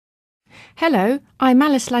Hello, I'm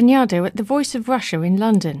Alice Lagnado at the Voice of Russia in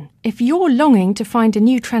London. If you're longing to find a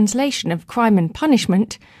new translation of Crime and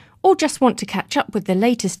Punishment, or just want to catch up with the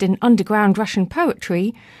latest in underground Russian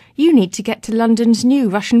poetry, you need to get to London's new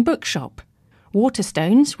Russian bookshop.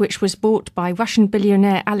 Waterstones, which was bought by Russian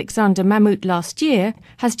billionaire Alexander Mamut last year,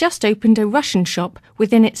 has just opened a Russian shop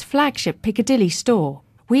within its flagship Piccadilly store.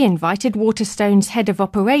 We invited Waterstones Head of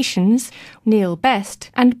Operations, Neil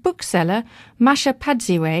Best, and bookseller Masha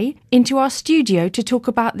Padriarei into our studio to talk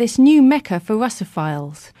about this new mecca for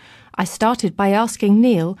Russophiles. I started by asking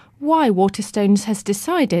Neil why Waterstones has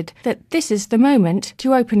decided that this is the moment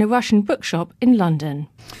to open a Russian bookshop in London.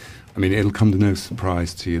 I mean, it'll come to no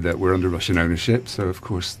surprise to you that we're under Russian ownership, so of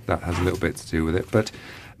course that has a little bit to do with it. But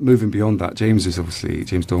moving beyond that, James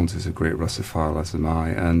Daunt is a great Russophile, as am I,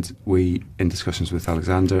 and we, in discussions with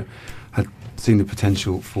Alexander, had seen the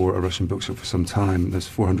potential for a Russian bookshop for some time. There's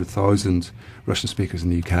 400,000 Russian speakers in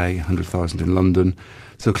the UK, 100,000 in London,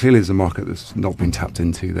 so clearly there's a market that's not been tapped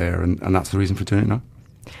into there, and that's the reason for doing it now.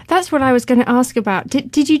 That's what I was going to ask about.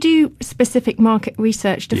 Did you do specific market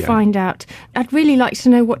research to find out? I'd really like to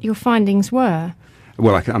know what your findings were.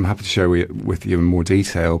 Well, I'm happy to share with you in more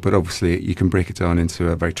detail, but obviously you can break it down into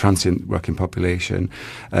a very transient working population,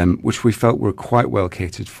 which we felt were quite well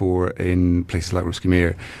catered for in places like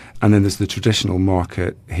Russkiy. And then there's the traditional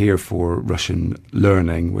market here for Russian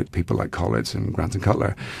learning with people like College and Grant and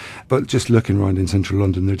Cutler. But just looking around in central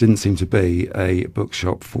London, there didn't seem to be a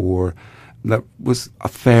bookshop that was a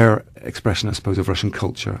fair expression, I suppose, of Russian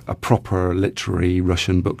culture, a proper literary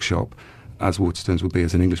Russian bookshop, as Waterstones would be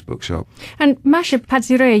as an English bookshop. And Masha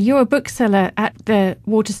Padriarei, you're a bookseller at the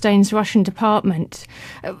Waterstones Russian department.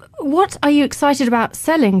 What are you excited about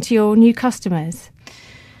selling to your new customers?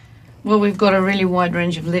 Well, we've got a really wide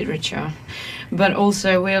range of literature, but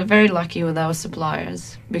also we are very lucky with our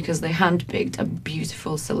suppliers because they handpicked a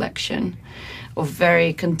beautiful selection of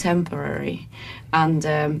very contemporary and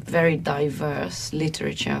very diverse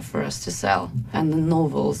literature for us to sell. And the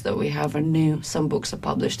novels that we have are new. Some books are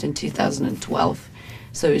published in 2012,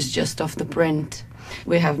 so it's just off the print.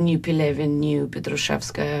 We have new Pelevin, new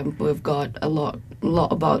Petrushevskaya. We've got a lot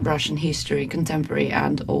about Russian history, contemporary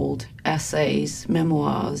and old, essays,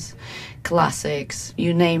 memoirs, classics,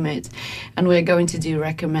 you name it. And we're going to do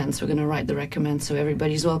recommends. We're going to write the recommends, so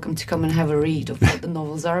everybody's welcome to come and have a read of what the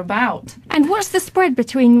novels are about. And what's the spread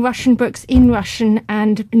between Russian books in Russian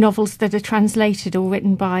and novels that are translated or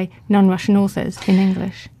written by non-Russian authors in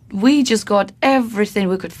English? We just got everything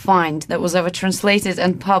we could find that was ever translated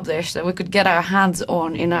and published that we could get our hands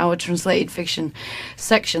on in our translated fiction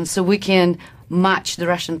section, so we can match the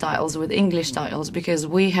Russian titles with English titles, because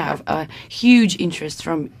we have a huge interest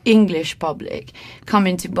from English public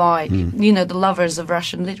coming to buy, the lovers of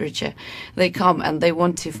Russian literature. They come and they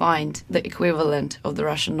want to find the equivalent of the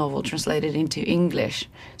Russian novel translated into English.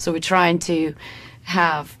 So we're trying to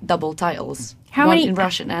have double titles, one in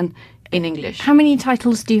Russian and in English. How many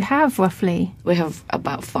titles do you have, roughly? We have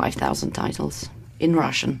about 5,000 titles in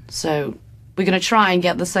Russian. So we're going to try and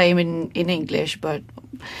get the same in English, but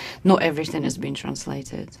not everything has been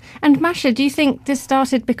translated. And Masha, do you think this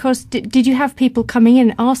started because did you have people coming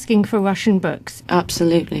in asking for Russian books?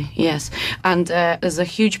 Absolutely, yes. And there's a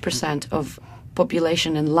huge percent of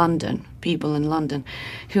population in London, people in London,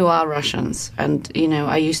 who are Russians. And,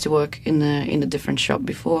 I used to work in a different shop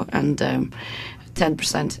before, and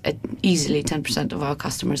 10%, easily 10% of our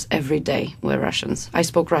customers every day were Russians. I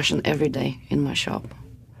spoke Russian every day in my shop.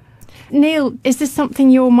 Neil, is this something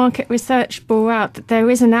your market research bore out, that there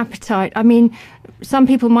is an appetite? I mean, some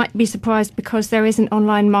people might be surprised because there is an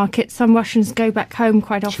online market. Some Russians go back home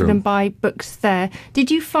quite often and buy books there.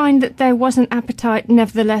 Did you find that there was an appetite,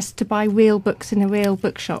 nevertheless, to buy real books in a real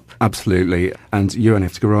bookshop? Absolutely. And you only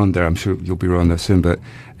have to go around there. I'm sure you'll be around there soon, but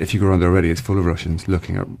if you go around there already, it's full of Russians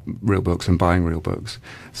looking at real books and buying real books.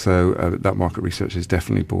 So that market research is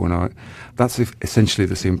definitely borne out. That's essentially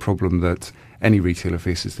the same problem that any retailer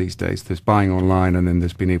faces these days. There's buying online, and then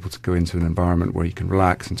there's being able to go into an environment where you can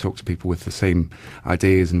relax and talk to people with the same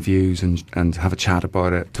ideas and views and have a chat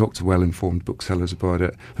about it, talk to well-informed booksellers about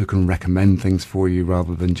it who can recommend things for you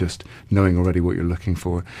rather than just knowing already what you're looking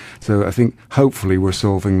for. So I think hopefully we're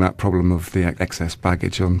solving that problem of the excess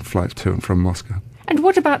baggage on flights to and from Moscow. And And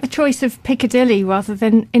what about the choice of Piccadilly rather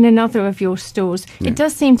than in another of your stores? Yeah. It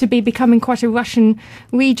does seem to be becoming quite a Russian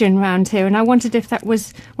region round here, and I wondered if that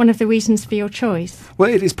was one of the reasons for your choice. Well,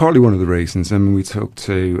 it is partly one of the reasons. I mean, we talked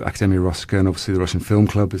to Academia Rossica, and obviously the Russian Film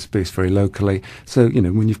Club is based very locally. So,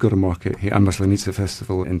 when you've got a market here, and Maslenitsa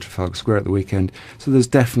Festival in Trafalgar Square at the weekend, so there's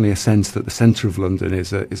definitely a sense that the centre of London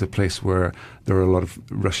is a place where there are a lot of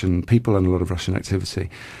Russian people and a lot of Russian activity.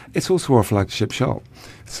 It's also our flagship shop.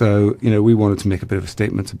 So, we wanted to make a bit of a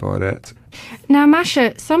statement about it. Now,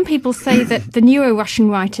 Masha, some people say that the newer Russian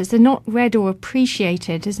writers are not read or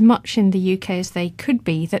appreciated as much in the UK as they could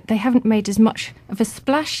be, that they haven't made as much of a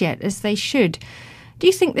splash yet as they should. Do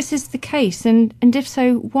you think this is the case? And if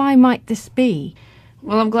so, why might this be?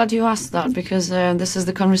 Well, I'm glad you asked that, because this is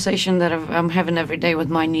the conversation that I'm having every day with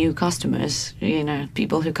my new customers,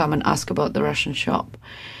 people who come and ask about the Russian shop.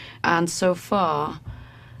 And so far,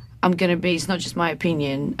 it's not just my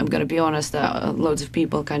opinion, I'm going to be honest that loads of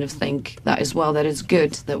people kind of think that as well, that it's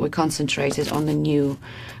good that we're concentrated on the new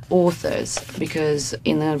authors, because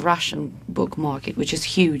in the Russian book market, which is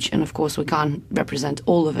huge, and of course we can't represent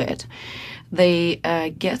all of it, they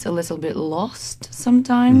get a little bit lost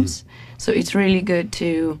sometimes. So it's really good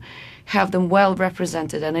to have them well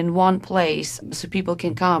represented and in one place, so people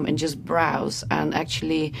can come and just browse and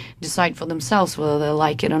actually decide for themselves whether they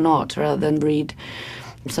like it or not, rather than read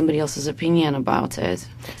somebody else's opinion about it.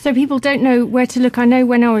 So people don't know where to look. I know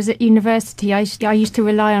when I was at university, I used to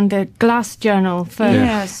rely on the Glass Journal for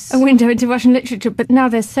a window into Russian literature, but now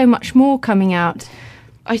there's so much more coming out.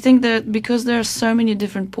 I think that because there are so many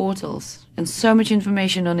different portals and so much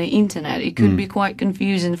information on the internet, it could be quite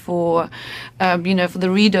confusing for the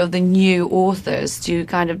reader of the new authors to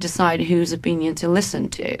kind of decide whose opinion to listen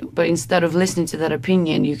to. But instead of listening to that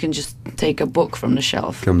opinion, you can just take a book from the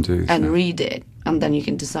shelf and read it, and then you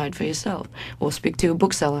can decide for yourself or speak to a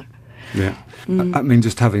bookseller. Yeah. I mean,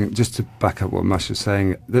 just to back up what Masha's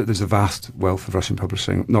saying, there's a vast wealth of Russian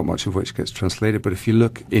publishing, not much of which gets translated. But if you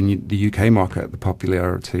look in the UK market at the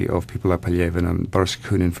popularity of people like Pelyevin and Boris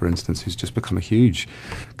Kunin, for instance, who's just become a huge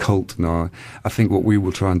cult now, I think what we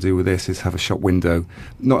will try and do with this is have a shop window,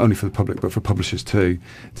 not only for the public, but for publishers too,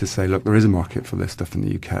 to say, look, there is a market for this stuff in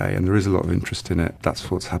the UK and there is a lot of interest in it.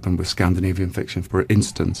 That's what's happened with Scandinavian fiction, for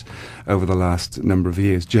instance, over the last number of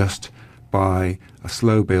years, just by a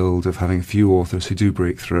slow build of having a few authors who do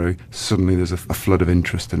break through. Suddenly there's a flood of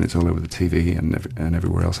interest, and it's all over the TV and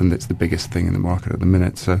everywhere else, and it's the biggest thing in the market at the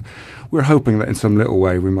minute. So we're hoping that in some little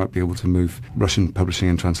way we might be able to move Russian publishing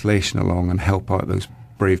and translation along and help out those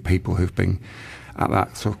brave people who've been at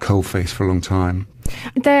that sort of coalface for a long time.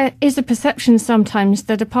 There is a perception sometimes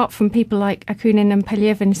that apart from people like Akunin and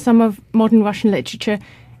Pelyevin, some of modern Russian literature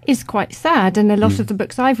is quite sad, and a lot of the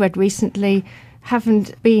books I've read recently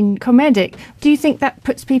haven't been comedic. Do you think that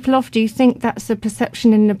puts people off? Do you think that's a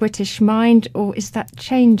perception in the British mind, or is that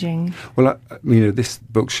changing? Well, this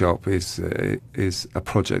bookshop is a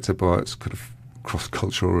project about kind of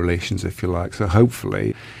cross-cultural relations, if you like. So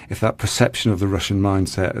hopefully, if that perception of the Russian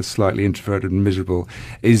mindset as slightly introverted and miserable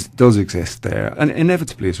does exist there, and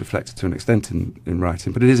inevitably is reflected to an extent in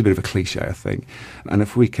writing, but it is a bit of a cliche, I think. And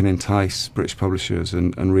if we can entice British publishers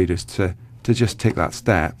and readers to just take that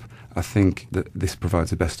step, I think that this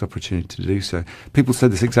provides the best opportunity to do so. People said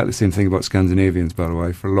this exactly same thing about Scandinavians, by the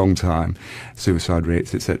way, for a long time, suicide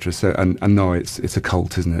rates, etc. So, and now it's a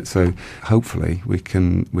cult, isn't it? So, hopefully, we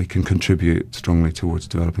can contribute strongly towards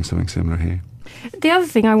developing something similar here. The other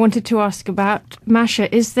thing I wanted to ask about,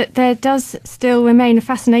 Masha, is that there does still remain a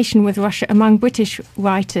fascination with Russia among British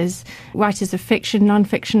writers of fiction,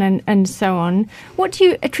 non-fiction, and so on. What do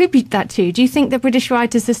you attribute that to? Do you think that British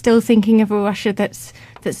writers are still thinking of a Russia that's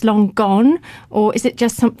long gone, or is it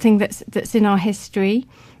just something that's in our history?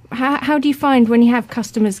 How do you find when you have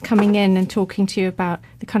customers coming in and talking to you about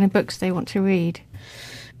the kind of books they want to read?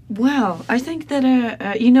 Well, I think that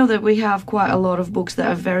that we have quite a lot of books that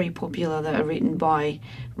are very popular that are written by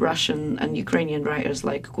Russian and Ukrainian writers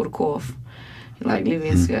like Kurkov, like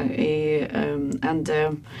Livinska,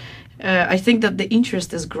 I think that the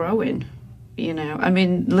interest is growing. I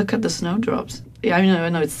mean, look at the Snowdrops. I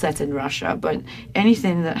know it's set in Russia, but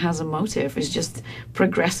anything that has a motive is just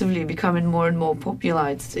progressively becoming more and more popular.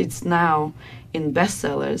 It's now in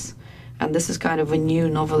bestsellers, and this is kind of a new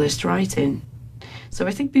novelist writing. So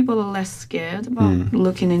I think people are less scared about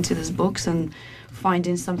looking into these books and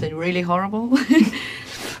finding something really horrible.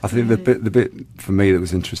 I think the bit for me that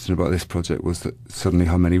was interesting about this project was that suddenly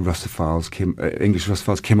how many Russophiles English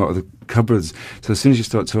Russophiles came out of the cupboards. So as soon as you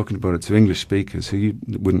start talking about it to English speakers who you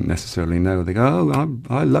wouldn't necessarily know, they go, "Oh,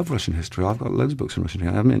 I love Russian history. I've got loads of books on Russian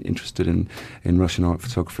history. I'm interested in Russian art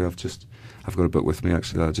photography. I've got a book with me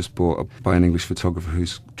actually that I just bought by an English photographer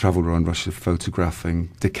who's travelled around Russia photographing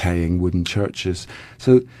decaying wooden churches.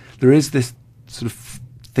 So there is this sort of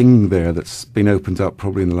thing there that's been opened up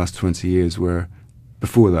probably in the last 20 years, where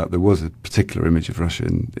before that there was a particular image of Russia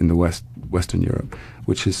in the Western Europe,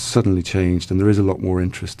 which has suddenly changed, and there is a lot more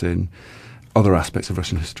interest in other aspects of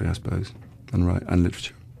Russian history, I suppose, and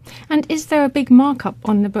literature. And is there a big markup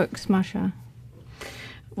on the books, Masha?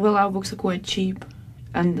 Well, our books are quite cheap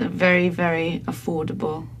and very, very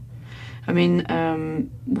affordable. I mean,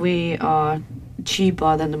 we are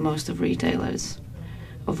cheaper than the most of retailers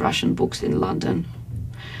of Russian books in London.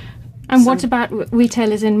 And what about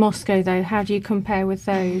retailers in Moscow, though? How do you compare with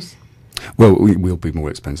those? Well, we'll be more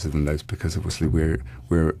expensive than those because obviously we're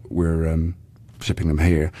shipping them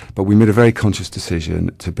here. But we made a very conscious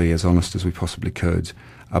decision to be as honest as we possibly could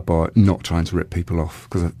about not trying to rip people off,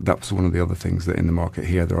 because that was one of the other things that in the market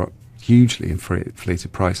here there are hugely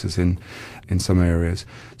inflated prices in some areas.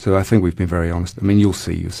 So I think we've been very honest. I mean, you'll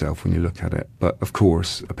see yourself when you look at it. But of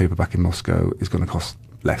course, a paperback in Moscow is going to cost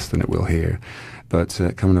less than it will here. But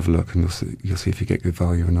come and have a look, and you'll see if you get good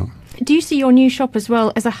value or not. Do you see your new shop as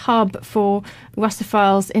well as a hub for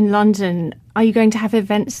Russophiles in London? Are you going to have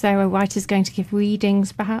events there? Are writers going to give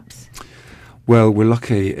readings, perhaps? Well, we're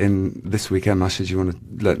lucky in this weekend. Masha, do you want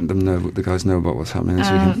to let the guys know about what's happening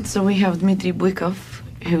this weekend? So we have Dmitry Bykov,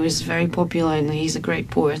 who is very popular, and he's a great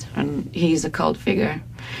poet, and he's a cult figure.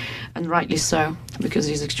 And rightly so, because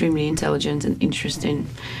he's extremely intelligent and interesting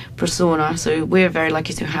persona. So we're very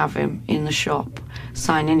lucky to have him in the shop,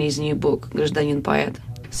 signing his new book, Гражданин Поэт,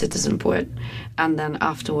 Citizen Poet. And then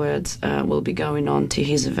afterwards, we'll be going on to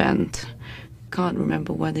his event. Can't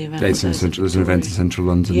remember where the event was. There's an event in central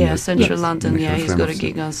London. Yeah, central London. Yeah, he's got a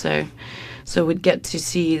gig on. So we'd get to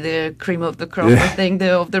see the cream of the crop, I think,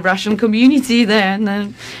 of the Russian community there. And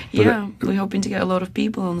then, we're hoping to get a lot of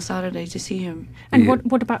people on Saturday to see him. And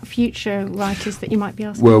what about future writers that you might be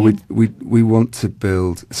asking? Well, we want to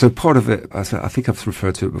build. So part of it, I think I've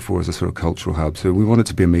referred to it before as a sort of cultural hub. So we want it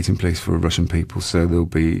to be a meeting place for Russian people. So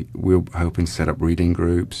we're hoping to set up reading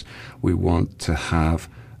groups. We want to have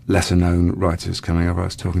lesser-known writers coming over. I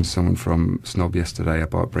was talking to someone from Snob yesterday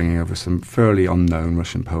about bringing over some fairly unknown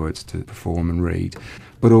Russian poets to perform and read.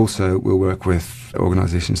 But also we'll work with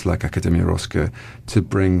organisations like Academia Rossica to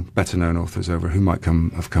bring better-known authors over who might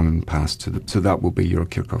have come and passed. So that will be your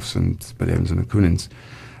Kirkovs and Belevins and Akunins,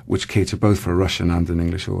 which cater both for a Russian and an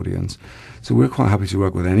English audience. So we're quite happy to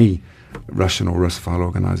work with any Russian or Russophile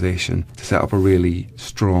organisation to set up a really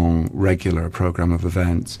strong, regular programme of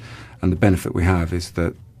events. And the benefit we have is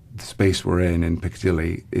that the space we're in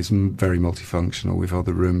Piccadilly is very multifunctional. We've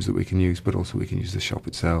other rooms that we can use, but also we can use the shop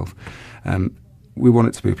itself. We want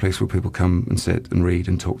it to be a place where people come and sit and read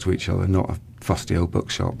and talk to each other, not a fusty old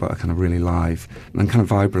bookshop, but a kind of really live and kind of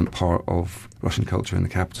vibrant part of Russian culture in the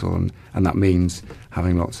capital, and that means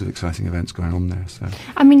having lots of exciting events going on there. So,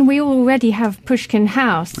 I mean, we already have Pushkin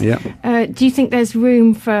House. Yeah. Do you think there's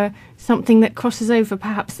room for something that crosses over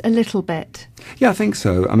perhaps a little bit? Yeah, I think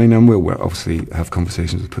so. I mean, and we'll obviously have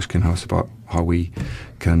conversations with Pushkin House about how we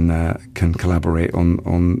can collaborate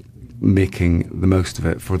on making the most of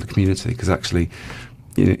it for the community, because actually,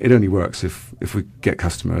 it only works if we get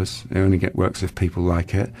customers. It only works if people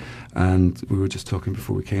like it. And we were just talking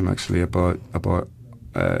before we came actually about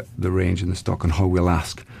the range in the stock and how we'll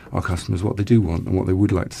ask our customers what they do want and what they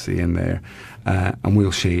would like to see in there, and we'll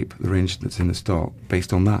shape the range that's in the stock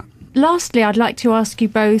based on that. Lastly, I'd like to ask you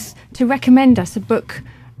both to recommend us a book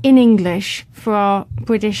in English for our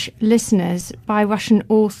British listeners by a Russian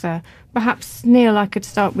author. Perhaps, Neil, I could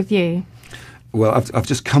start with you. Well, I've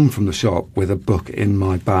just come from the shop with a book in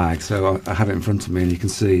my bag, so I have it in front of me, and you can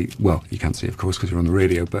see, well, you can't see, of course, because you're on the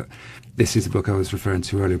radio, but this is a book I was referring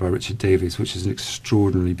to earlier by Richard Davies, which is an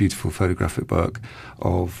extraordinarily beautiful photographic book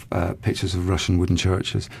of pictures of Russian wooden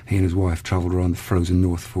churches. He and his wife travelled around the frozen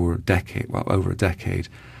north for over a decade,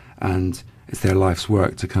 and it's their life's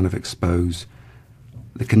work to kind of expose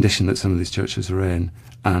the condition that some of these churches are in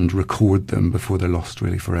and record them before they're lost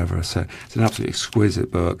really forever. So it's an absolutely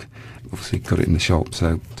exquisite book. Obviously got it in the shop,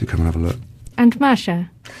 so do come and have a look. And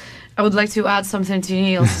Masha? I would like to add something to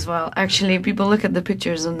Neil's as well. Actually, people look at the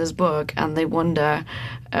pictures in this book and they wonder,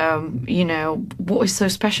 what is so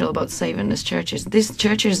special about saving these churches? These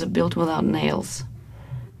churches are built without nails.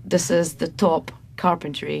 This is the top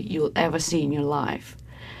carpentry you'll ever see in your life.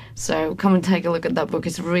 So come and take a look at that book.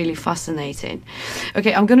 It's really fascinating.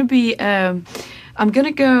 Okay, I'm going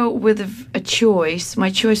to go with a choice.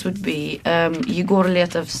 My choice would be Yegor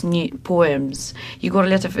Letov's poems. Yegor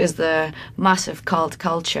Letov is the massive cult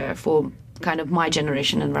culture for kind of my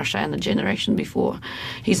generation in Russia and the generation before.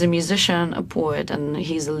 He's a musician, a poet, and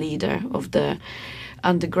he's a leader of the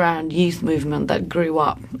underground youth movement that grew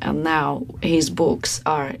up, and now his books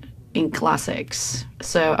are in classics.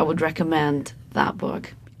 So I would recommend that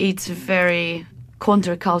book. It's very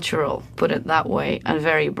countercultural, put it that way, and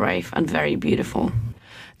very brave and very beautiful.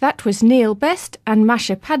 That was Neil Best and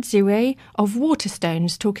Masha Padriarei of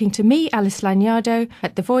Waterstones talking to me, Alice Lagnado,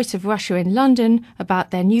 at the Voice of Russia in London about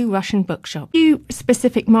their new Russian bookshop. You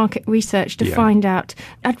specific market research to find out.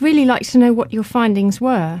 I'd really like to know what your findings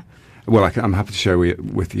were. Well, I'm happy to share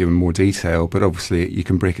with you in more detail, but obviously you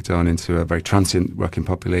can break it down into a very transient working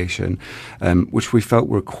population, which we felt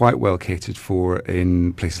were quite well catered for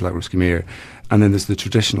in places like Russkiy. And then there's the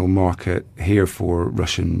traditional market here for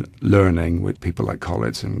Russian learning with people like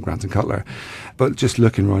College and Grant and Cutler. But just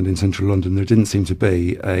looking around in central London, there didn't seem to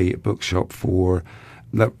be a bookshop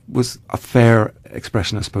that was a fair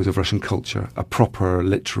expression, I suppose, of Russian culture, a proper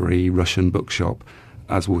literary Russian bookshop,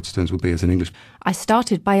 as Waterstones would be as an English. I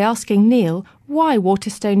started by asking Neil why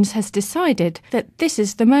Waterstones has decided that this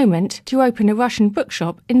is the moment to open a Russian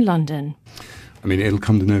bookshop in London. I mean, it'll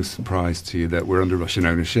come to no surprise to you that we're under Russian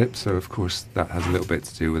ownership, so of course that has a little bit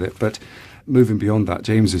to do with it. But moving beyond that,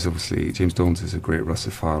 James Daunt is a great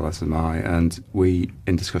Russophile, as am I, and we,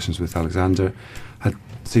 in discussions with Alexander, had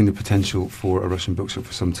seen the potential for a Russian bookshop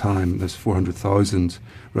for some time. There's 400,000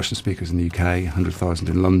 Russian speakers in the UK, 100,000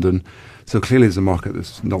 in London. So clearly there's a market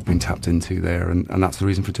that's not been tapped into there, and that's the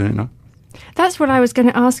reason for doing it now. That's what I was going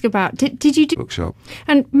to ask about. Did you do bookshop?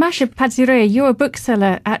 And Masha Padriarei, you're a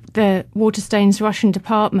bookseller at the Waterstones Russian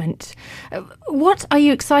department. What are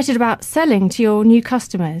you excited about selling to your new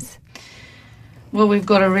customers? Well, we've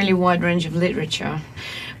got a really wide range of literature,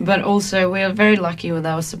 but also we are very lucky with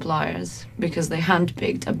our suppliers because they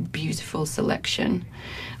handpicked a beautiful selection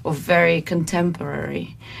of very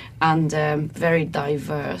contemporary and very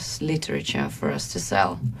diverse literature for us to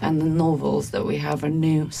sell. And the novels that we have are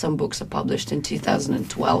new. Some books are published in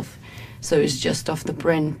 2012, so it's just off the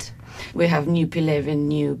print. We have new Pilevin,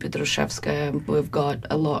 new Petrushevskaya. We've got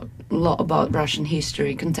a lot about Russian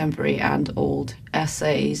history, contemporary and old,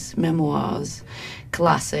 essays, memoirs,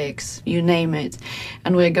 classics, you name it.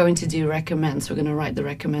 And we're going to do recommends. We're going to write the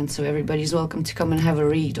recommends, so everybody's welcome to come and have a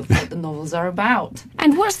read of what the novels are about.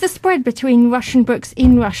 And what's the spread between Russian books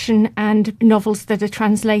in Russian and novels that are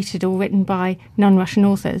translated or written by non-Russian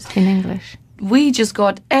authors in English? We just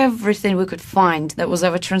got everything we could find that was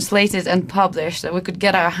ever translated and published that we could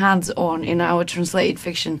get our hands on in our translated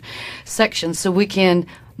fiction section, so we can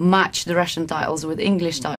match the Russian titles with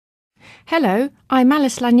English titles. Hello, I'm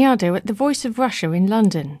Alice Lagnado at the Voice of Russia in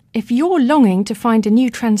London. If you're longing to find a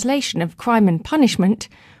new translation of Crime and Punishment,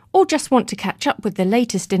 or just want to catch up with the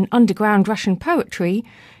latest in underground Russian poetry,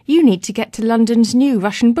 you need to get to London's new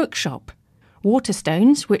Russian bookshop.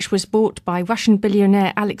 Waterstones, which was bought by Russian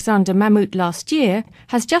billionaire Alexander Mamut last year,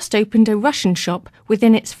 has just opened a Russian shop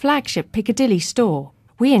within its flagship Piccadilly store.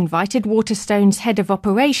 We invited Waterstones Head of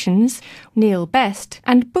Operations, Neil Best,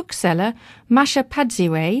 and bookseller Masha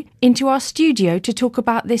Padriarei into our studio to talk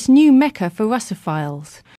about this new mecca for Russophiles.